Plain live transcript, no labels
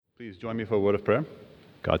Please join me for a word of prayer.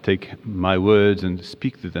 God, take my words and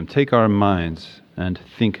speak through them. Take our minds and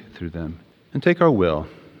think through them. And take our will,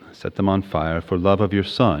 set them on fire for love of your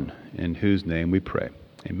Son, in whose name we pray.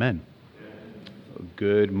 Amen.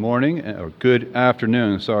 Good morning, or good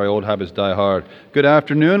afternoon. Sorry, old habits die hard. Good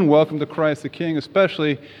afternoon. Welcome to Christ the King,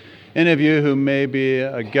 especially any of you who may be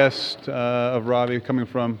a guest of Robbie coming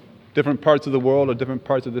from different parts of the world or different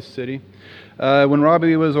parts of this city. When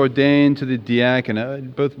Robbie was ordained to the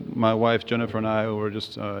diaconate, both my wife Jennifer and I were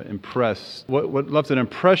just impressed. What left an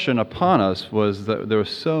impression upon us was that there were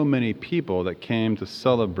so many people that came to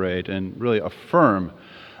celebrate and really affirm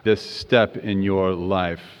this step in your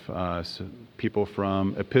life. So people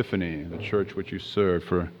from Epiphany, the church which you served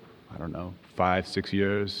for, 5-6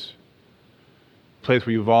 years. Place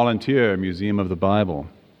where you volunteer, Museum of the Bible.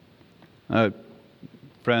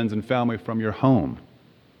 Friends and family from your home.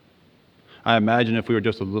 I imagine if we were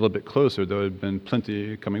just a little bit closer, there would have been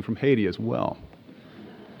plenty coming from Haiti as well.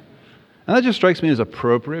 And that just strikes me as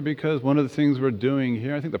appropriate because one of the things we're doing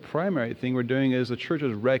here, I think the primary thing we're doing is the church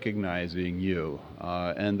is recognizing you.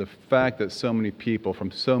 And the fact that so many people from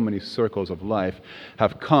so many circles of life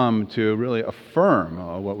have come to really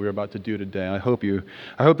affirm what we're about to do today. I hope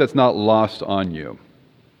that's not lost on you.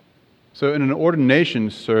 So in an ordination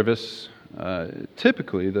service,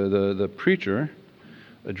 typically the preacher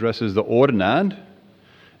addresses the ordinand,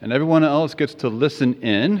 and everyone else gets to listen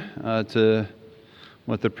in to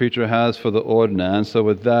what the preacher has for the ordinand. So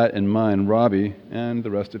with that in mind, Robbie and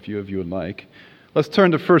the rest of you, if you would like, let's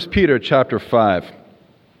turn to 1 Peter chapter 5.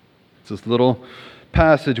 It's this little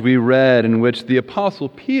passage we read in which the Apostle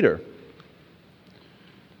Peter,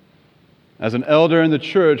 as an elder in the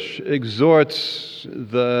church, exhorts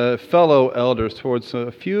the fellow elders towards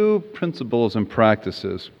a few principles and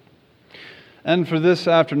practices. And for this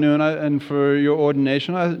afternoon and for your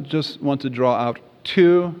ordination, I just want to draw out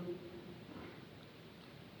two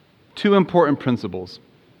important principles.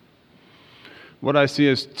 What I see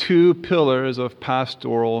as two pillars of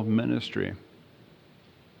pastoral ministry.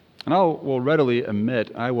 And I will readily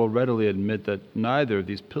admit that neither of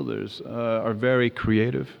these pillars are very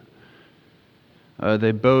creative.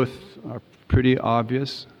 They both are pretty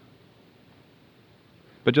obvious.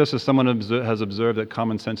 But just as someone has observed that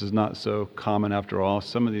common sense is not so common after all,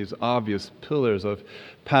 some of these obvious pillars of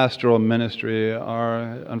pastoral ministry are,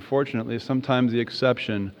 unfortunately, sometimes the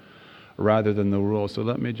exception rather than the rule. So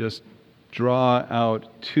let me just draw out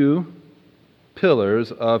two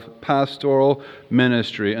pillars of pastoral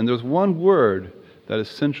ministry. And there's one word that is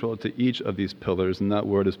central to each of these pillars, and that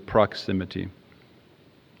word is proximity.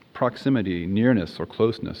 Proximity, nearness, or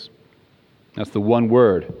closeness. That's the one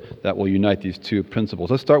word that will unite these two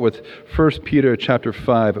principles. Let's start with 1 Peter chapter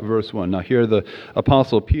 5, verse 1. Now here the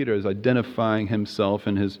Apostle Peter is identifying himself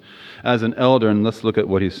as an elder, and let's look at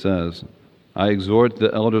what he says. I exhort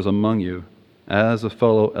the elders among you as a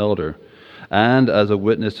fellow elder and as a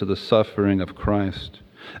witness to the suffering of Christ,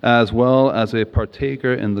 as well as a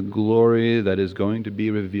partaker in the glory that is going to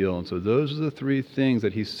be revealed. So those are the three things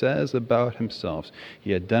that he says about himself.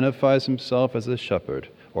 He identifies himself as a shepherd,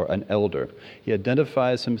 or an elder. He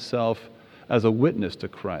identifies himself as a witness to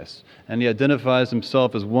Christ. And he identifies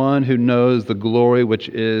himself as one who knows the glory which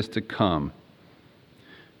is to come.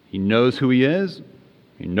 He knows who he is.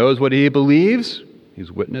 He knows what he believes. He's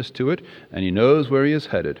witness to it. And he knows where he is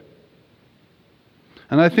headed.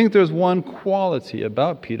 And I think there's one quality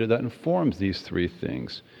about Peter that informs these three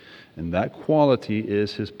things. And that quality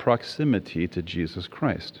is his proximity to Jesus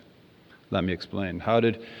Christ. Let me explain. How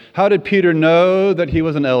did Peter know that he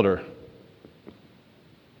was an elder?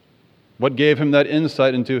 What gave him that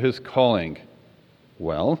insight into his calling?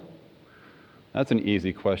 Well, that's an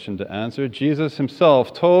easy question to answer. Jesus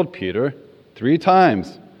himself told Peter 3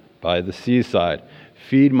 times by the seaside,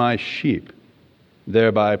 "Feed my sheep,"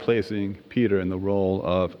 thereby placing Peter in the role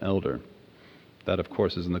of elder. That, of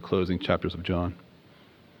course, is in the closing chapters of John.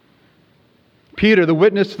 Peter, the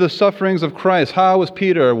witness to the sufferings of Christ. Why was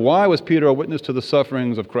Peter a witness to the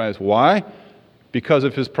sufferings of Christ? Why? Because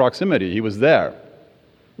of his proximity. He was there.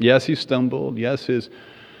 Yes, he stumbled. Yes, his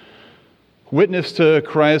witness to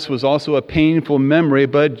Christ was also a painful memory,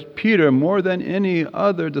 but Peter, more than any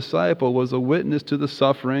other disciple, was a witness to the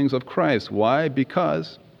sufferings of Christ. Why?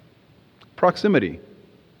 Because proximity.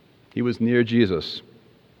 He was near Jesus.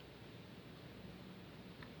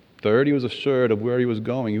 Third, he was assured of where he was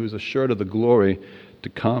going. He was assured of the glory to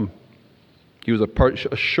come. He was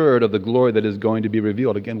assured of the glory that is going to be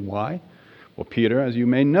revealed. Again, why? Well, Peter, as you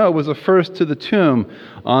may know, was the first to the tomb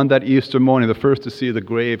on that Easter morning, the first to see the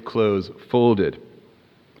grave clothes folded,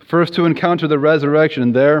 first to encounter the resurrection.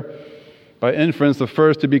 And there By inference, the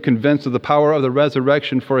first to be convinced of the power of the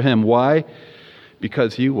resurrection for him. Why?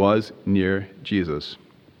 Because he was near Jesus.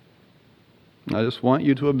 I just want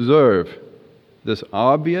you to observe this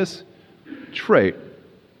obvious trait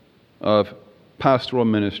of pastoral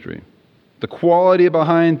ministry. The quality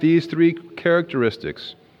behind these three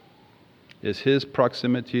characteristics is his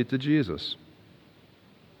proximity to Jesus.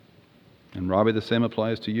 And Robbie, the same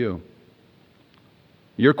applies to you.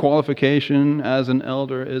 Your qualification as an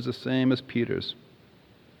elder is the same as Peter's.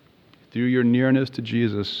 Through your nearness to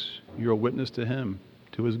Jesus, you're a witness to him,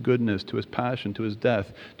 to his goodness, to his passion, to his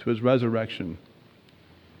death, to his resurrection.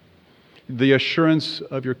 The assurance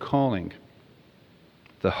of your calling,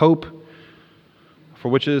 the hope for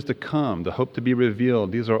which is to come, the hope to be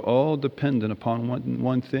revealed, these are all dependent upon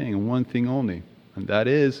one thing and one thing only, and that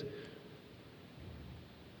is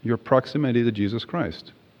your proximity to Jesus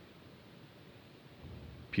Christ.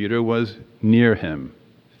 Peter was near him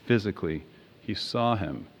physically. He saw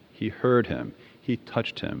him. He heard him. He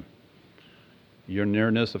touched him. Your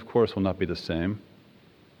nearness, of course, will not be the same.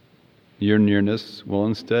 Your nearness will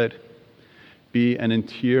instead be an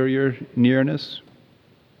interior nearness,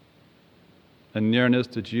 a nearness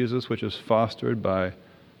to Jesus which is fostered by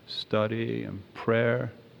study and prayer,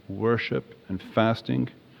 worship and fasting.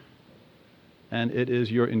 And it is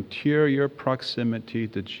your interior proximity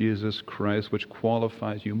to Jesus Christ which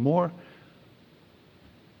qualifies you more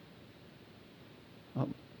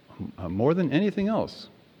than anything else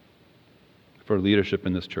for leadership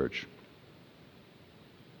in this church.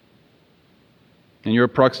 And your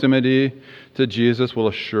proximity to Jesus will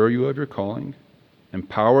assure you of your calling,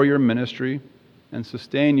 empower your ministry, and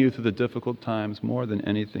sustain you through the difficult times more than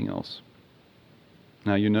anything else.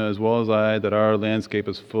 Now, you know as well as I that our landscape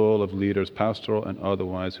is full of leaders, pastoral and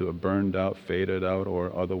otherwise, who have burned out, faded out,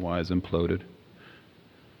 or otherwise imploded.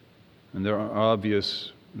 And there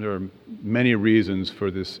are many reasons for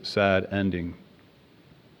this sad ending.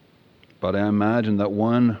 But I imagine that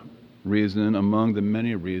one reason among the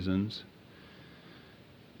many reasons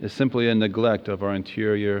is simply a neglect of our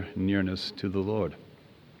interior nearness to the Lord.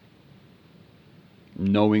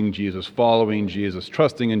 Knowing Jesus, following Jesus,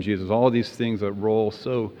 trusting in Jesus, all these things that roll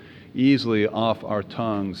so easily off our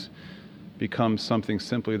tongues become something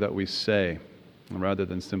simply that we say rather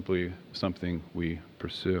than simply something we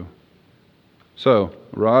pursue. So,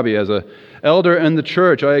 Robbie, as an elder in the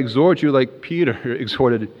church, I exhort you like Peter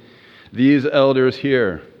exhorted these elders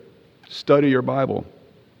here. Study your Bible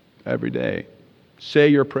every day. Say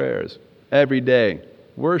your prayers every day.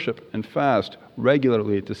 Worship and fast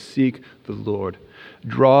regularly to seek the Lord.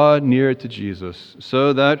 Draw near to Jesus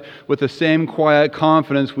so that with the same quiet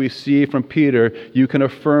confidence we see from Peter, you can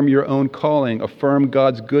affirm your own calling, affirm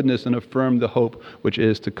God's goodness, and affirm the hope which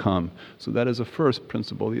is to come. So that is the first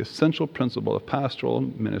principle, the essential principle of pastoral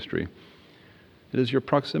ministry. It is your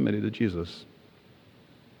proximity to Jesus.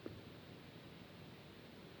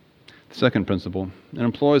 The second principle, it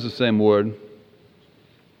employs the same word.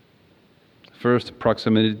 First,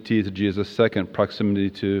 proximity to Jesus. Second, proximity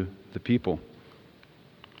to the people.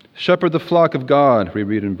 Shepherd the flock of God, we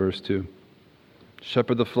read in verse 2.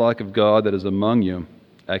 Shepherd the flock of God that is among you,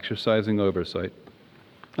 exercising oversight.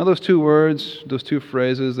 Now those two words, those two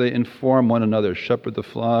phrases, they inform one another. Shepherd the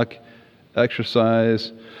flock,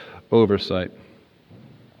 exercise oversight.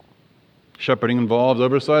 Shepherding involves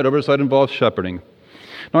oversight. Oversight involves shepherding.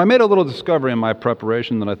 Now I made a little discovery in my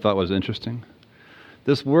preparation that I thought was interesting.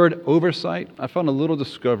 This word oversight, I found a little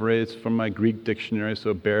discovery. It's from my Greek dictionary,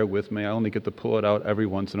 so bear with me. I only get to pull it out every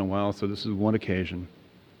once in a while, so this is one occasion.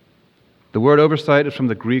 The word oversight is from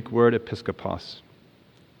the Greek word episkopos.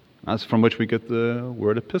 That's from which we get the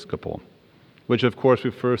word episcopal, which of course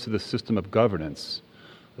refers to the system of governance,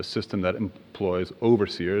 a system that employs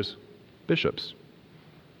overseers, bishops.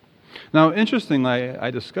 Now, interestingly, I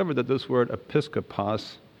discovered that this word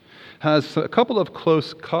episkopos has a couple of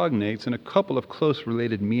close cognates and a couple of close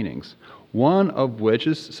related meanings, one of which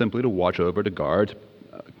is simply to watch over, to guard,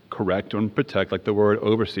 correct, and protect, like the word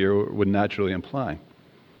overseer would naturally imply.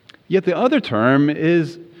 Yet the other term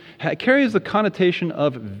carries the connotation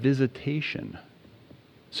of visitation.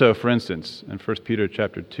 So, for instance, in 1 Peter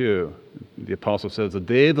chapter 2, the apostle says, the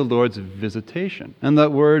day of the Lord's visitation. And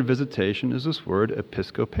that word visitation is this word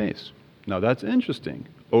episkopes. Now that's interesting.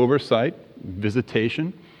 Oversight,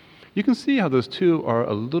 visitation. You can see how those two are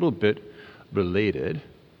a little bit related.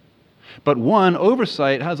 But one,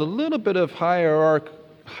 oversight, has a little bit of hierarchy.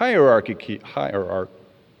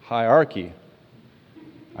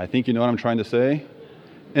 I think you know what I'm trying to say.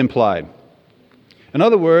 Implied. In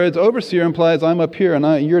other words, overseer implies I'm up here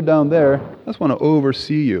and you're down there. I just want to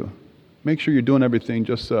oversee you. Make sure you're doing everything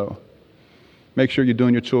just so. Make sure you're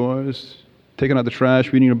doing your chores. taking out the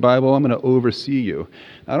trash, reading your Bible. I'm going to oversee you.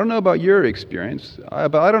 I don't know about your experience,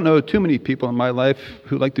 but I don't know too many people in my life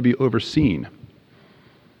who like to be overseen.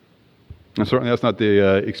 And certainly that's not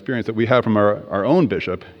the experience that we have from our own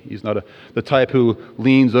bishop. He's not the type who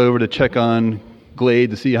leans over to check on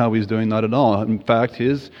Glade to see how he's doing, not at all. In fact,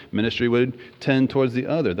 his ministry would tend towards the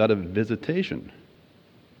other, that of visitation.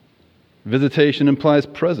 Visitation implies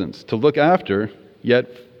presence, to look after, yet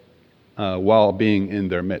while being in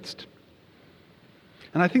their midst.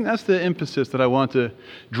 And I think that's the emphasis that I want to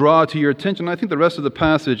draw to your attention. I think the rest of the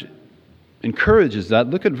passage encourages that.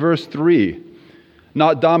 Look at verse 3.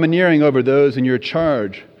 Not domineering over those in your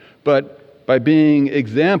charge, but by being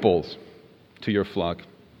examples to your flock.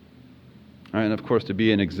 All right, and of course, to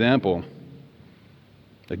be an example,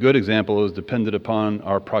 a good example is dependent upon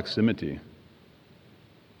our proximity.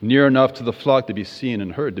 Near enough to the flock to be seen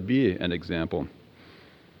and heard, to be an example.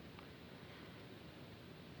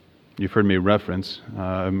 You've heard me reference,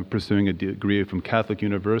 I'm pursuing a degree from Catholic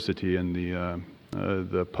University, and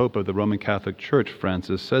the Pope of the Roman Catholic Church,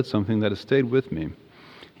 Francis, said something that has stayed with me.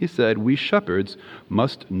 He said, "We shepherds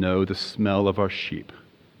must know the smell of our sheep."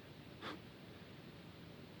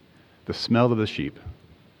 The smell of the sheep.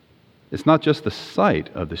 It's not just the sight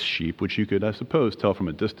of the sheep, which you could, I suppose, tell from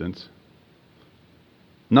a distance.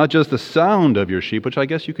 Not just the sound of your sheep, which I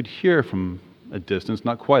guess you could hear from a distance,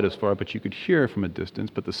 not quite as far, but you could hear from a distance,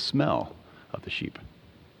 but the smell of the sheep.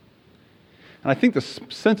 And I think the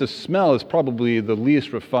sense of smell is probably the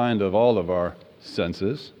least refined of all of our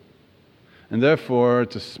senses. And therefore,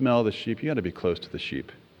 to smell the sheep, you got to be close to the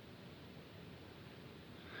sheep.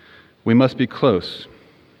 We must be close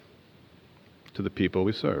to the people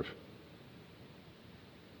we serve.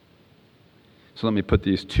 So let me put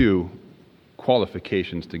these two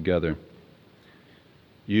qualifications together.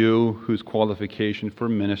 You, whose qualification for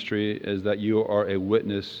ministry is that you are a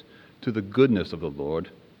witness to the goodness of the Lord,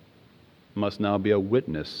 must now be a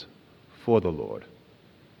witness for the Lord,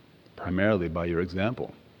 primarily by your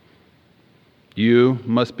example. You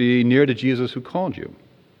must be near to Jesus who called you.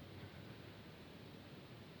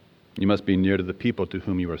 You must be near to the people to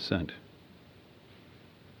whom you are sent.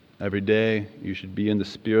 Every day you should be in the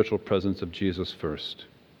spiritual presence of Jesus first,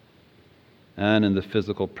 and in the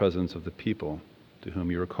physical presence of the people to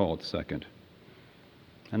whom you are called second.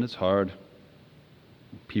 And it's hard.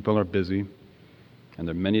 People are busy, and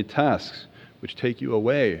there are many tasks which take you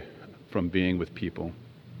away from being with people.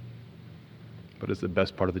 But it's the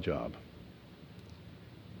best part of the job.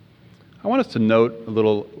 I want us to note a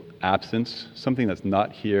little absence, something that's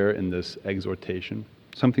not here in this exhortation,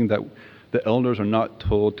 something that the elders are not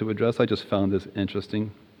told to address. I just found this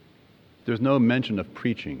interesting. There's no mention of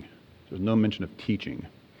preaching. There's no mention of teaching.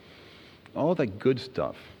 All that good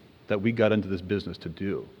stuff that we got into this business to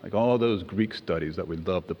do, like all those Greek studies that we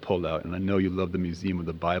love to pull out, and I know you love the Museum of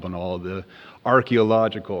the Bible and all the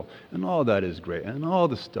archaeological, and all that is great, and all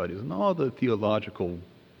the studies, and all the theological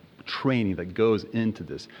training that goes into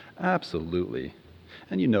this. Absolutely.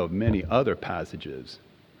 And you know of many other passages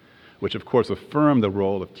which of course affirm the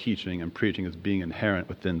role of teaching and preaching as being inherent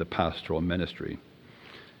within the pastoral ministry.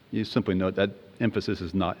 You simply note that emphasis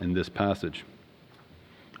is not in this passage.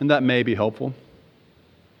 And that may be helpful.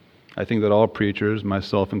 I think that all preachers,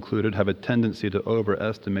 myself included, have a tendency to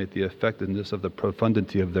overestimate the effectiveness of the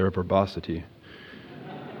profundity of their verbosity.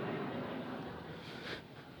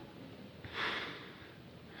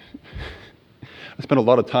 I spent a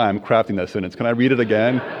lot of time crafting that sentence. Can I read it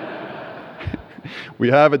again? We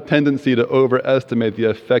have a tendency to overestimate the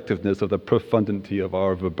effectiveness of the profundity of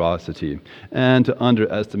our verbosity and to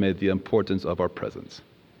underestimate the importance of our presence.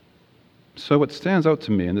 So what stands out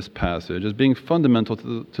to me in this passage as being fundamental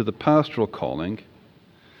to the pastoral calling,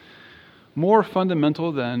 more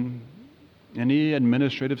fundamental than any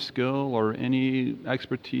administrative skill or any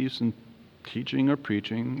expertise in teaching or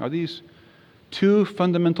preaching, are these two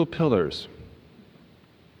fundamental pillars.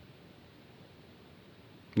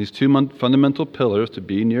 These two fundamental pillars: to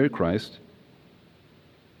be near Christ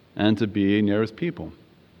and to be near His people.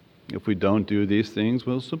 If we don't do these things,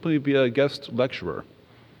 we'll simply be a guest lecturer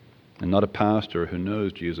and not a pastor who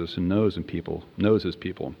knows Jesus and knows His people.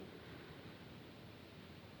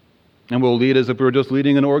 And we'll lead as if we were just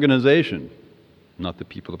leading an organization, not the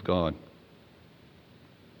people of God.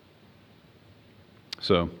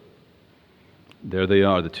 So, there they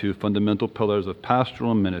are, the two fundamental pillars of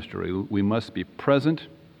pastoral ministry. We must be present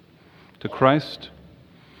to Christ.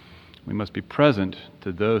 We must be present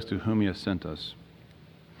to those to whom He has sent us.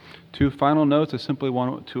 Two final notes. I simply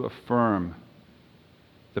want to affirm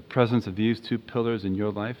the presence of these two pillars in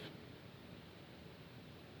your life.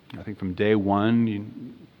 I think from day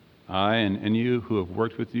one, I and any of you who have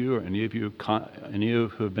worked with you, or any of you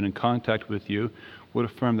who have been in contact with you, would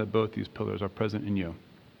affirm that both these pillars are present in you.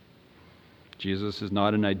 Jesus is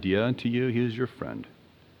not an idea to you, he is your friend.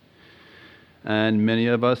 And many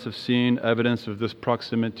of us have seen evidence of this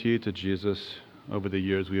proximity to Jesus over the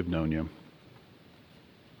years we have known you.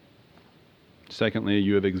 Secondly,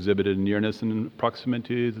 you have exhibited nearness and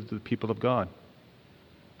proximity to the people of God.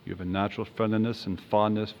 You have a natural friendliness and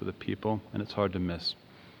fondness for the people, and it's hard to miss.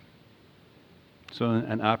 So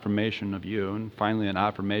an affirmation of you, and finally an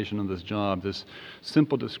affirmation of this job, this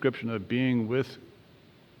simple description of being with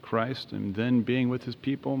Christ and then being with his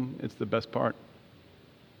people, it's the best part.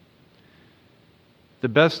 The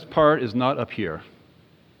best part is not up here.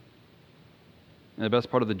 And the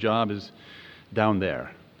best part of the job is down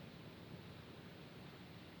there.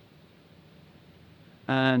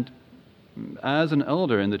 And as an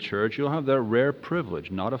elder in the church, you'll have that rare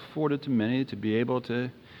privilege, not afforded to many, to be able to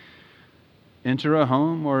enter a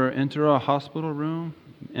home or enter a hospital room,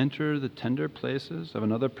 enter the tender places of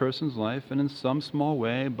another person's life, and in some small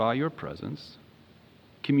way, by your presence,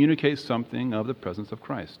 communicate something of the presence of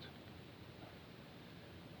Christ.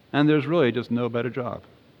 And there's really just no better job.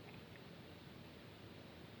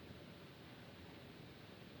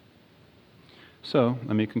 So,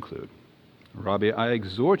 let me conclude. Rabbi, I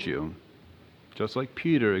exhort you, just like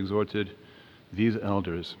Peter exhorted these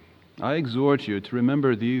elders, I exhort you to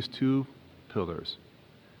remember these two pillars.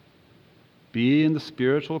 Be in the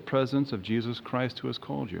spiritual presence of Jesus Christ who has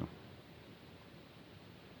called you.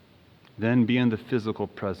 Then be in the physical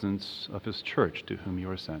presence of his church to whom you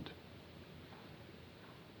are sent.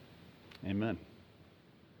 Amen.